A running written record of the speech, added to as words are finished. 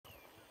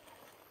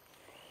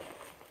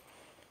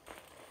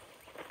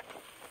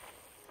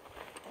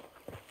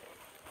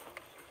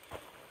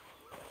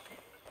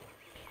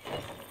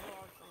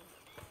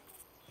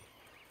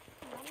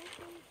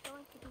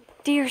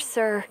Dear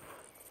sir,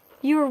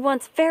 you were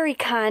once very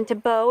kind to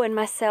Beau and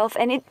myself,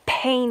 and it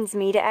pains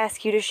me to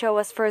ask you to show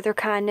us further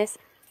kindness.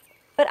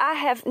 But I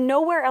have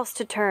nowhere else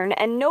to turn,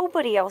 and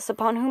nobody else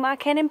upon whom I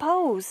can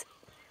impose.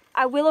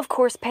 I will, of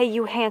course, pay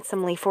you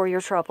handsomely for your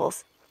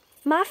troubles.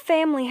 My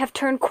family have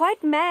turned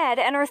quite mad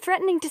and are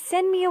threatening to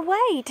send me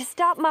away to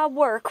stop my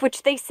work,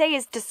 which they say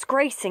is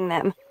disgracing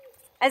them.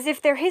 As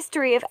if their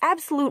history of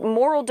absolute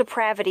moral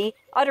depravity,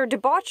 utter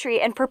debauchery,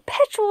 and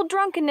perpetual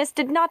drunkenness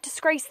did not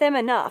disgrace them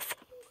enough.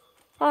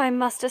 I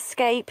must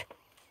escape,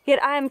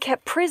 yet I am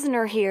kept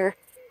prisoner here.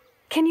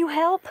 Can you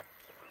help?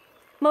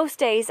 Most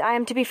days I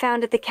am to be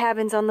found at the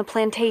cabins on the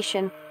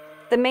plantation.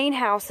 The main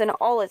house and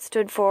all it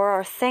stood for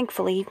are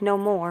thankfully no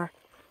more.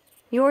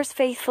 Yours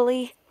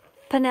faithfully,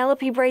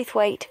 Penelope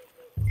Braithwaite.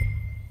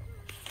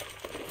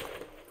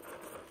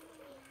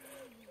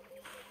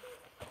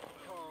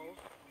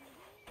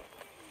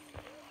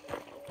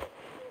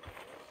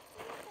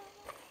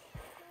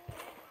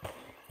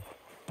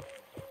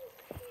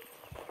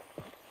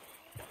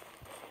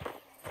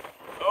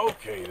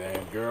 Okay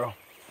then, girl.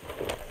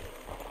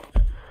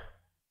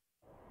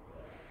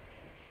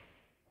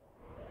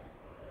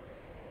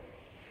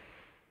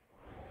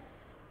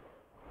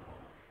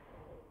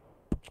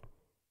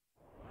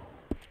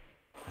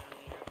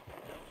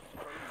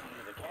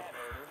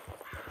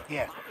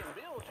 Yeah.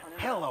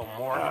 Hello,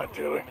 Morgan. Hi,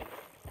 Tilly.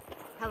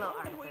 Hello,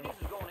 Arthur. This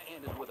is going to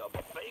end us with a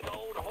big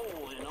old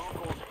hole in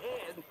Uncle's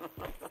head.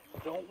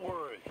 Don't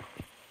worry.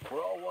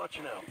 We're all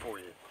watching out for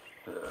you.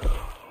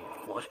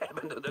 What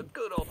happened to the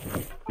good old...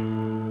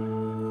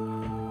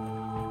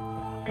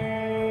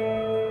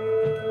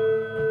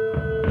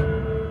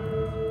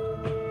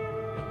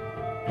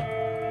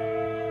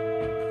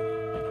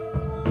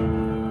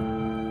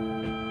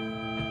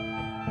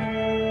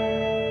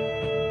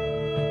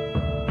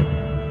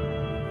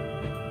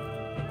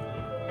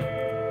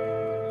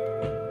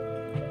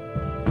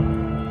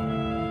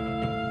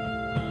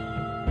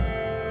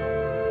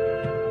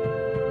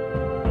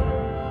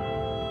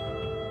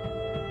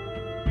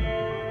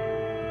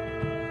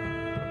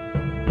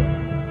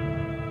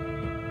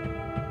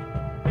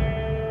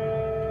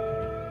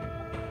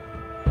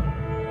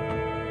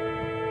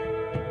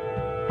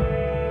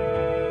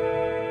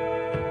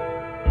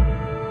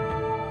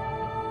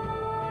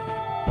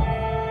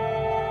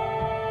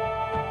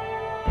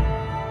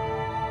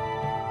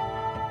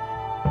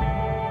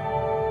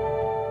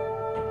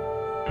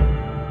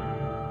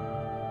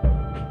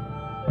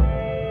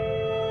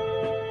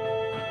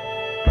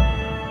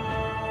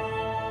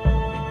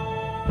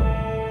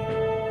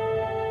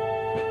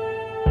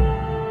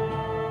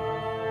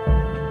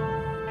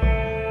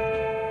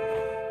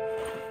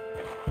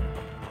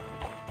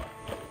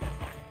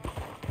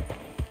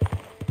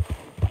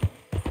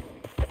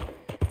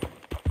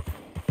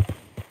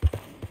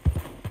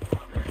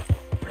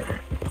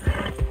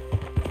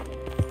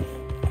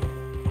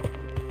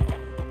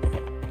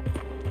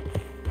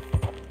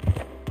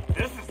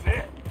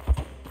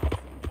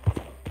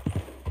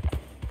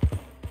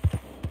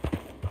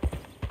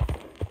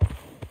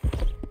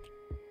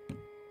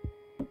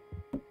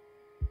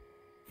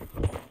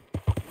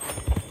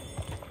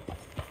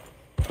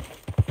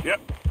 Yep.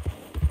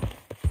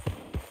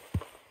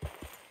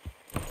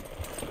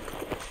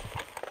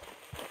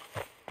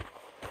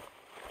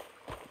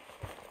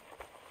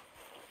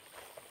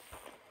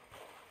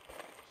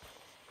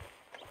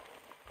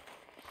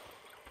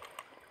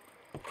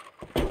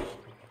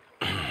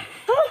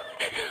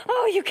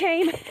 Oh, you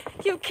came.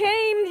 You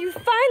came. You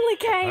finally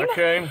came. I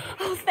came.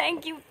 Oh,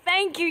 thank you,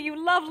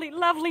 you lovely,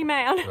 lovely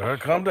man.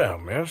 Calm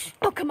down, miss.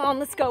 Oh, come on,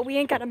 let's go. We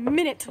ain't got a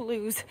minute to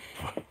lose.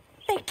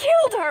 They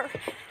killed her.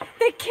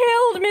 They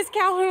killed Miss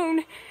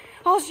Calhoun.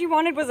 All she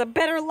wanted was a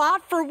better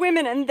lot for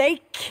women, and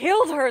they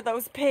killed her,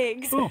 those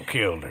pigs. Who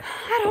killed her?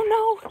 I don't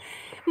know.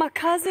 My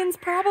cousins,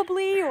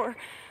 probably, or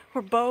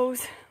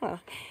Beau's. Well,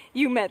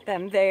 you met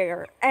them.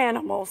 They're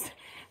animals.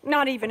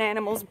 Not even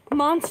animals.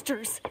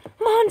 Monsters.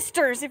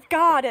 Monsters, if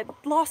God had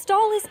lost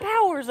all his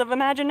powers of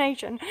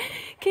imagination.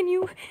 Can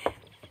you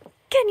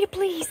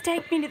please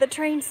take me to the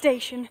train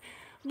station?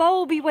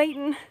 Beau'll be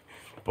waiting.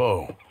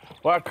 Beau.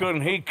 Why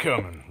couldn't he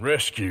come and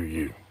rescue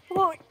you?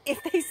 Well,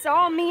 if they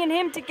saw me and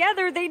him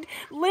together, they'd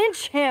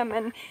lynch him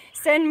and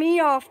send me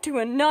off to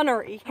a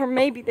nunnery. Or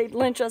maybe they'd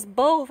lynch us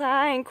both.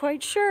 I ain't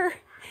quite sure.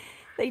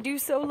 They do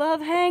so love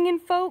hanging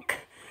folk.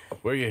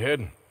 Where you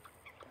heading?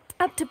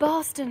 Up to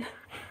Boston.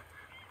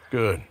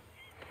 Good.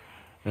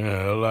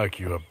 Yeah, I like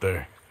you up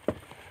there.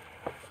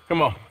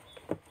 Come on.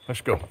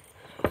 Let's go.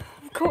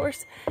 Of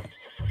course.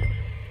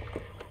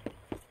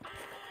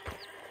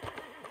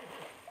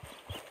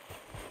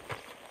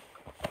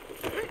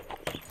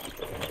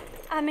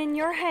 I'm in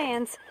your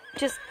hands.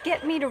 Just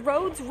get me to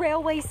Rhodes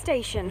Railway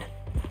Station.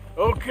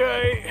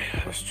 Okay,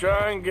 let's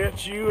try and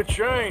get you a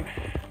train.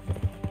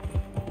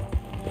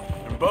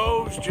 And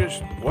Beau's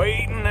just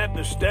waiting at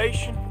the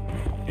station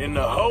in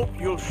the hope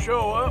you'll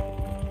show up,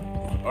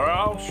 or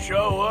I'll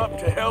show up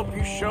to help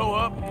you show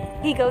up.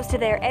 He goes to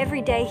there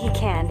every day he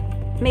can.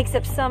 Makes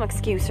up some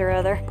excuse or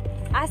other.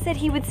 I said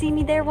he would see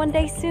me there one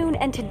day soon,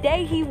 and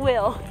today he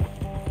will.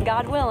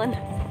 God willing.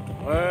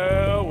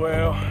 Well,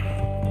 well.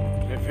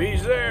 If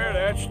he's there,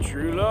 that's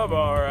true love,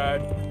 all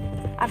right.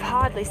 I've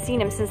hardly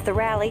seen him since the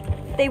rally.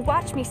 They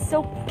watch me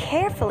so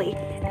carefully,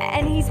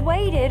 and he's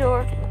waited,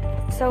 or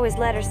so his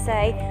letters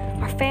say.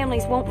 Our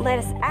families won't let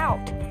us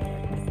out.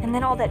 And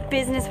then all that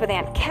business with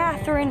Aunt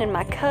Catherine and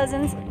my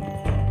cousins.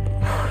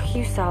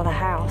 You saw the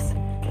house.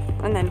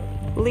 And then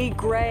Lee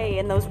Gray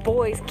and those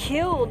boys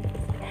killed.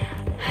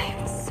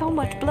 So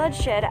much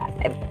bloodshed.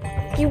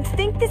 You'd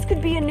think this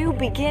could be a new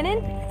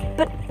beginning,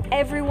 but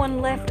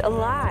everyone left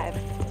alive.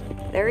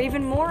 They're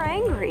even more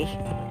angry.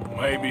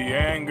 Maybe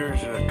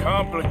anger's a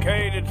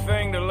complicated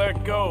thing to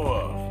let go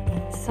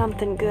of.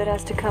 Something good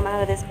has to come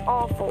out of this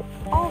awful,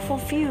 awful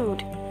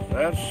feud.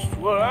 That's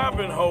what I've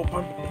been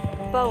hoping.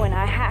 Bo and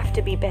I have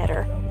to be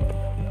better.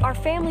 Our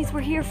families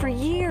were here for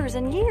years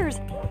and years.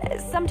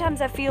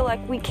 Sometimes I feel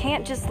like we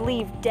can't just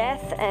leave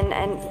death and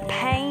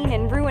pain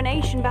and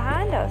ruination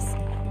behind us.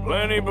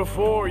 Plenty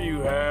before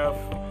you have.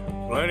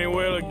 Plenty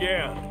will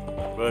again.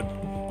 But,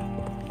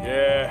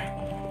 yeah,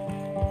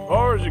 as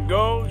far as it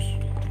goes,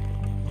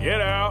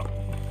 get out,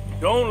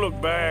 don't look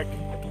back,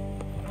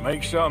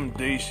 make something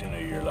decent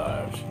of your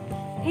lives.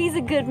 He's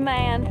a good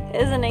man,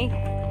 isn't he,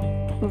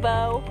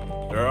 Bo?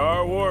 There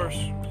are worse.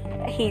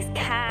 He's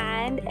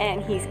kind,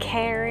 and he's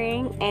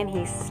caring, and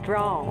he's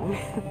strong.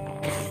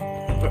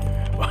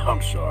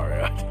 I'm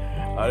sorry,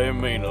 I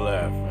didn't mean to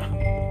laugh.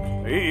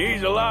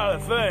 He's a lot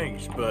of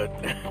things, but...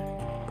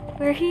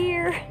 We're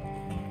here.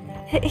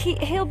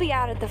 He'll be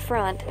out at the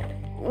front.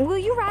 Will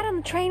you ride on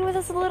the train with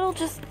us a little,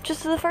 just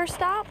to the first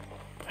stop?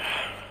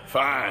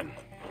 Fine.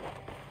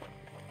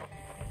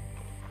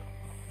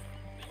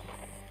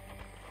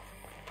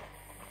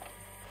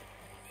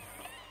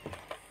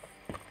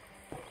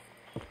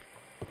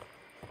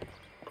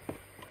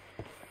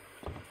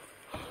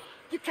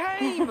 You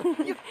came!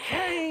 You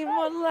came!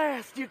 At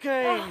last you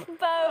came! Oh,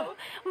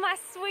 Bo, my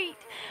sweet,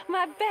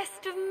 my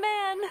best of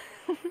men.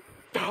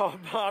 Oh,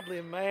 I'm hardly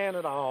a man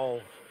at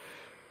all.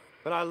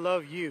 But I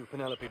love you,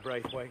 Penelope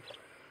Braithwaite.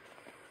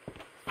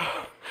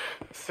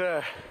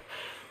 Sir,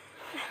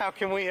 how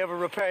can we ever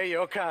repay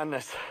your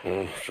kindness?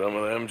 Some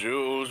of them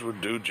jewels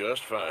would do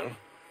just fine.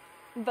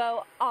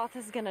 Bo,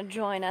 Arthur's gonna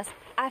join us.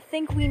 I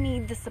think we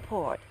need the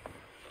support.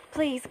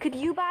 Please, could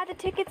you buy the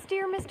tickets,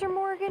 dear Mr.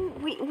 Morgan?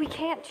 We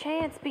can't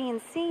chance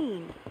being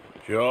seen.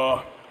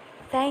 Sure.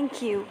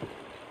 Thank you.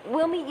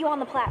 We'll meet you on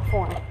the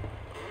platform.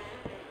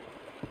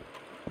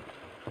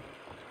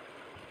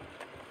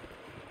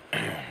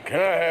 Can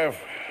I have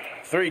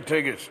 3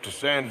 tickets to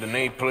Saint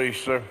Denis, please,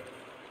 sir?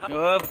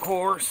 Of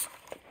course.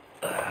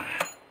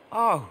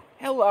 Oh,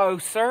 hello,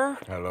 sir.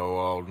 Hello,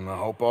 Alden. I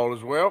hope all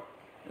is well.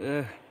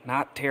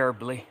 Not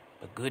terribly,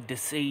 but good to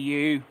see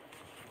you.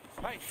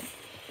 Hey,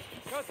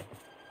 cousin.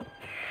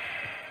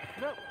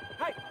 No,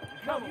 hey,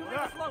 no, you leave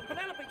us alone.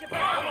 Penelope, get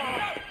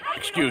back.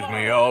 Excuse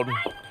me, Alden.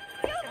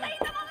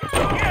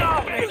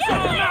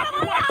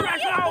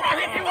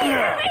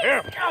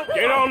 Here,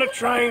 get on the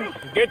train.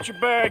 Get your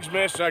bags,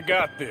 miss. I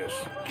got this.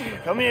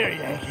 Come here,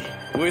 Yankee.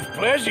 With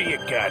pleasure, you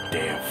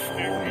goddamn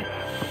fool.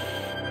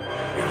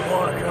 You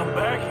want to come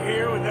back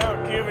here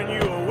without giving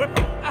you a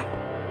whipping?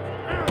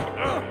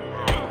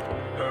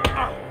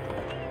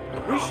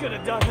 We should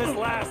have done this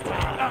last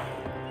time.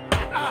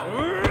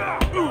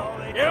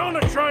 Get on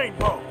the train,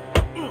 Bo.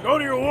 Go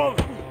to your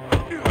woman.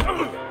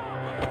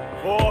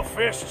 4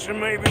 fists and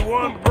maybe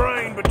 1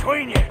 brain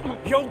between you.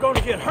 You're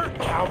gonna get hurt,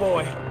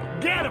 cowboy.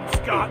 Get him,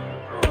 Scott.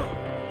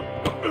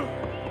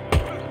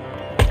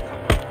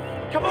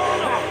 Come on,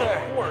 Arthur.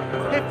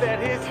 If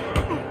that is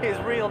his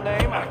real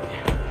name,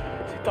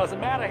 it doesn't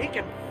matter. He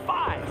can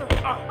fight.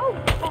 Oh,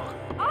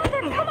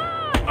 Arthur, come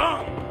on!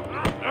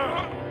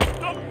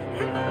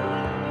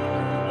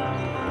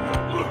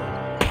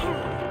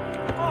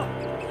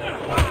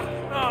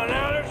 Oh,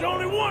 now there's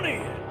only one of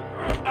you.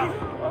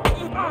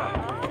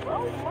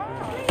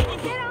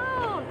 Get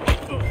on!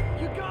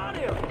 You got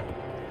him.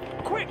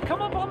 Quick,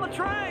 come up on the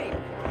train.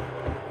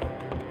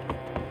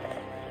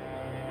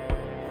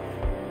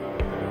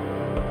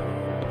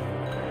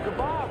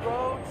 Goodbye,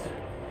 Rhodes.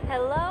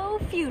 Hello,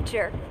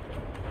 future.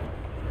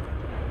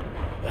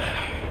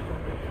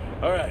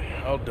 All right,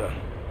 all done.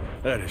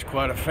 That is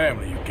quite a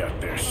family you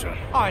got there, son.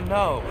 I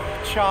know.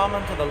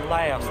 Charming to the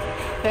last.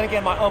 Then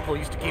again, my uncle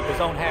used to keep his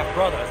own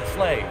half-brother as a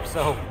slave,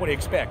 so what do you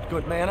expect?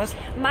 Good manners?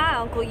 My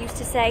uncle used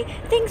to say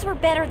things were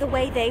better the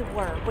way they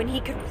were, when he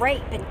could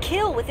rape and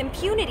kill with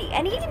impunity,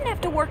 and he didn't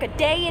have to work a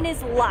day in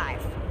his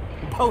life.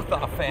 Both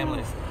our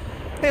families.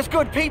 There's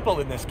good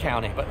people in this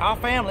county, but our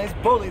families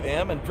bullied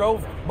them and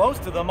drove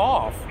most of them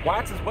off,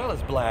 whites as well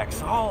as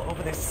blacks, all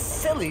over this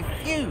silly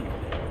feud.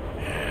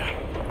 Yeah,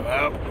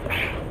 well,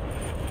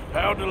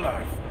 how to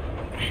life.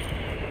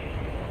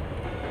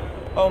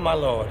 Oh, my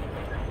lord.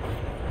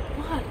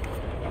 What?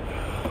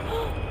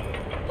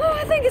 Oh,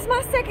 I think it's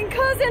my second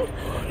cousin.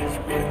 What is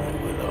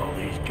with all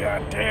these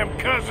goddamn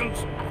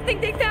cousins? I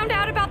think they found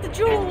out about the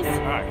jewels. All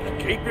right,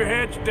 keep your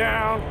heads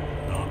down.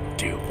 I'll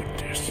deal with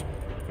this.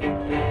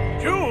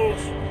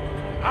 Jules?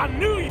 I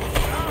knew you.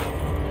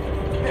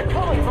 They're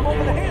coming from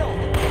over the hill.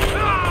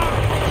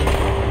 Ah!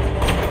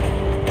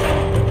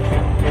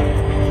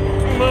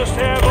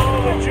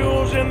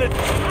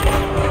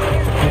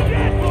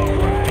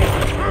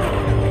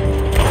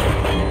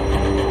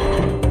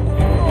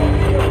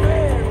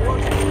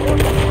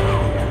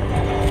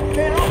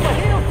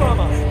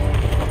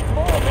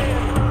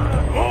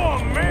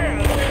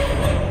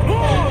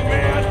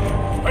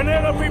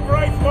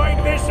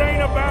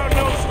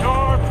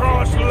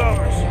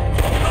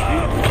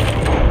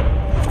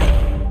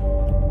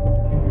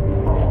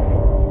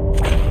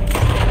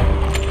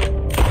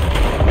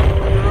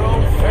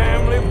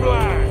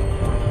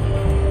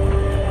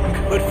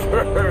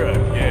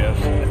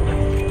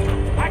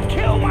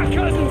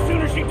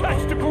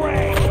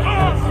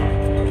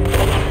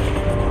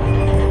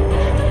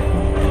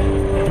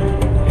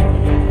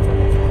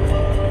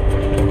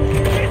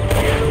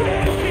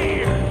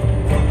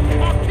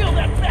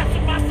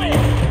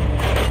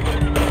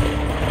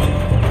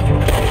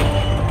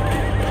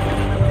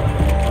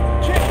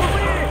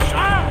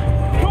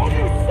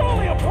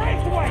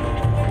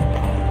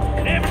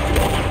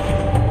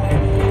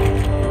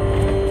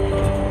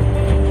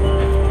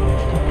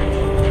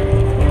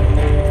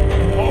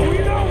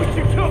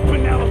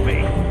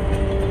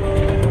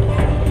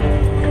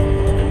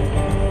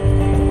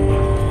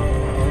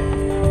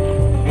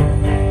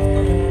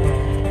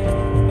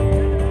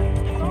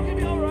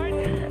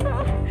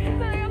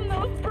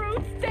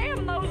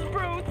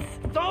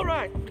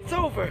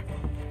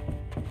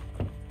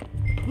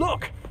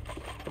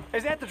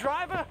 Is that the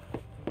driver?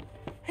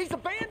 He's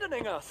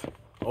abandoning us.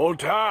 Hold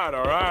tight,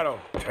 all right? I'll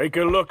take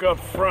a look up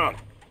front.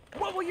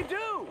 What will you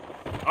do?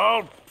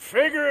 I'll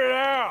figure it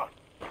out.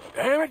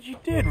 Damn it, you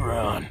did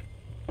run.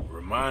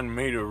 Remind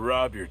me to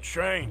rob your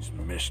trains,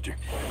 mister.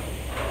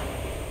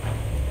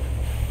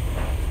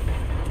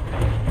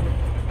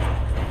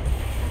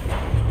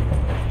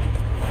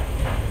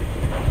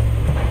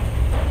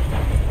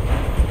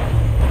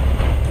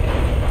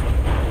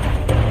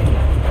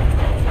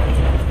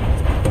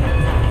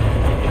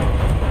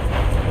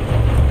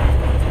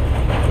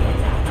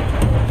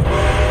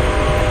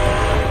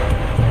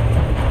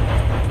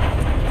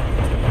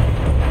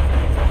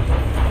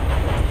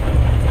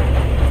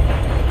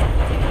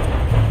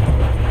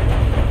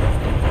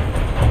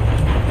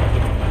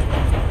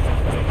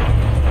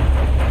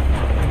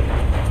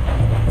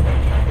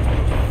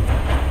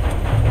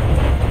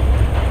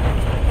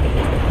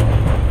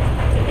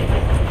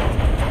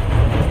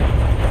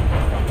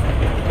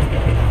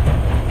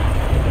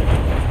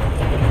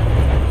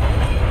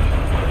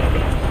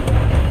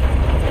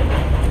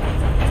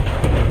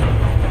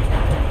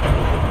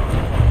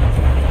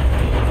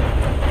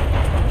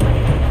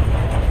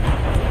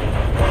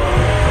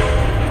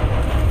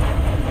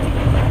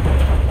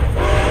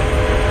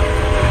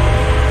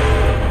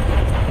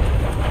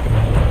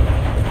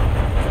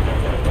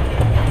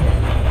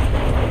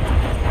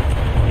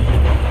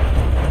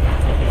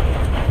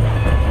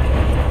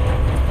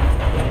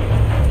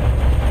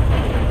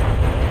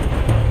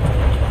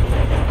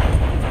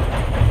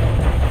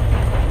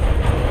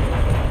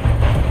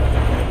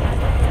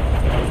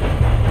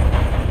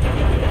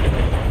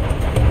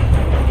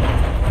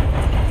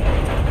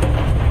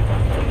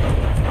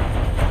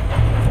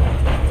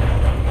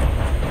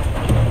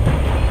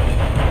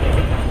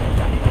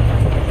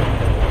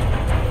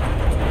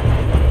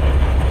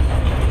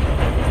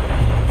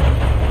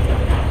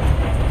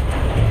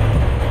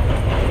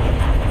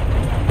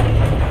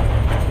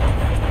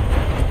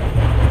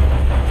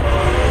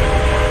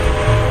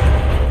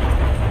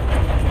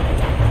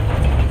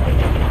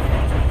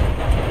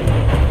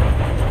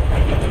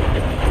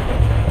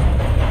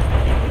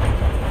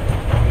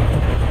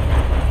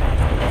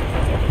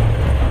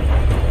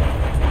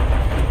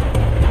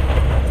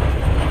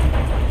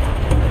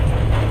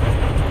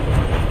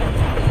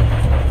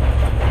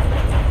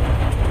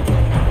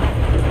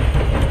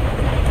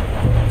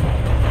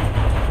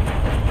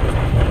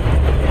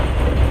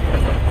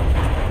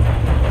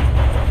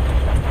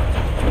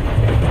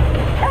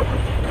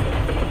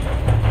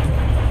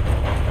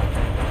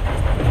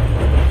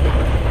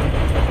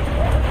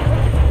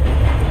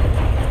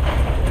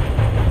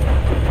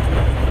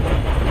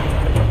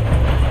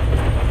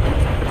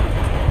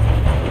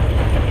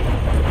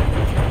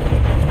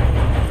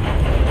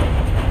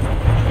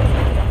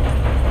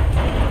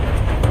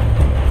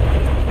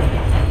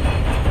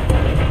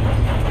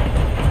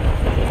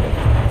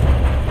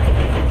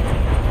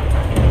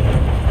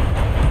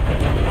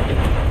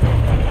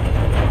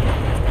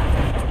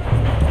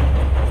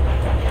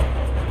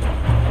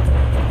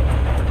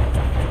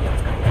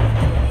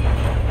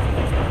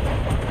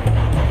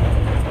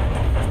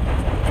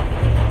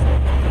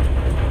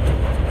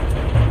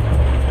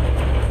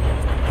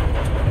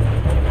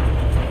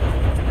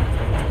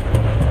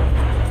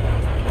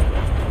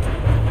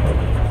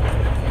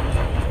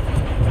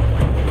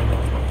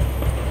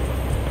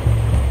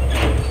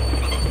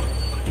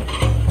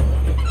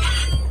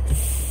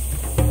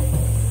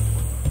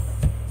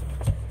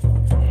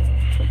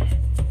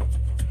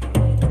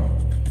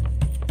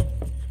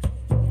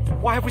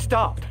 Why have we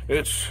stopped?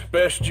 It's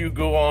best you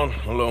go on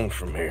alone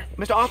from here.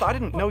 Mr. Arthur, I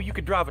didn't know you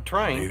could drive a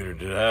train. Neither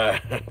did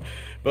I.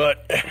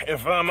 But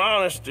if I'm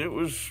honest, it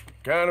was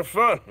kind of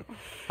fun.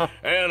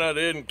 And I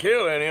didn't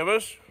kill any of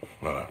us.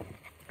 Well,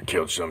 I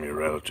killed some of your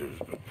relatives,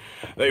 but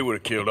they would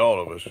have killed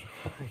all of us.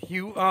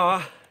 You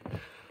are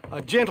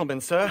a gentleman,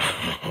 sir.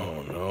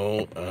 Oh,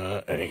 no,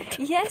 I ain't.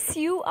 Yes,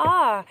 you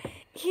are.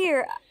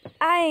 Here,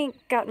 I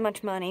ain't got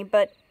much money,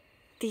 but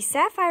these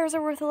sapphires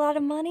are worth a lot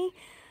of money.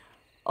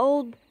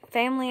 Old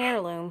family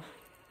heirloom.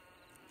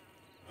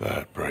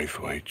 That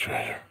Braithwaite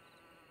treasure.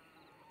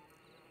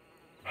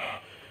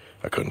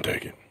 I couldn't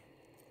take it.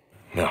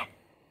 No.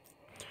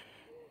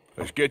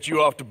 Let's get you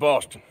off to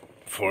Boston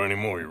before any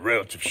more of your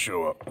relatives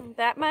show up.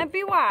 That might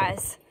be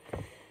wise.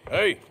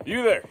 Hey,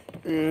 you there?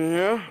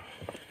 Yeah?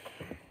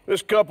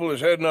 This couple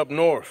is heading up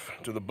north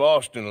to the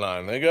Boston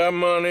line. They got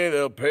money,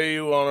 they'll pay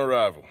you on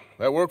arrival.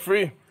 That work for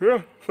you?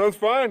 Yeah, sounds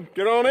fine.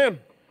 Get on in.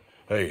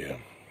 Hey,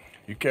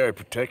 you carry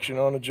protection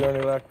on a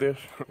journey like this?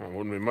 I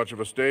wouldn't be much of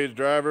a stage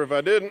driver if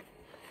I didn't.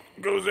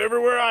 Goes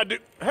everywhere I do.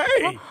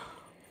 Hey!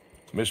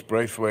 Miss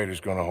Braithwaite is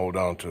going to hold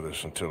on to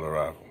this until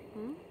arrival.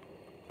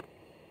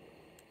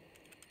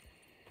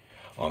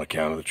 On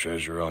account of the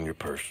treasure on your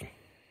person.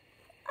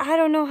 I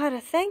don't know how to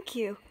thank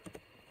you.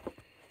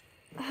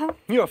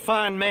 You're a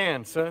fine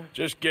man, sir.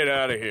 Just get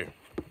out of here.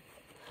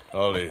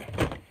 I'll leave.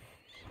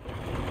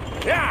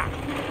 Yeah!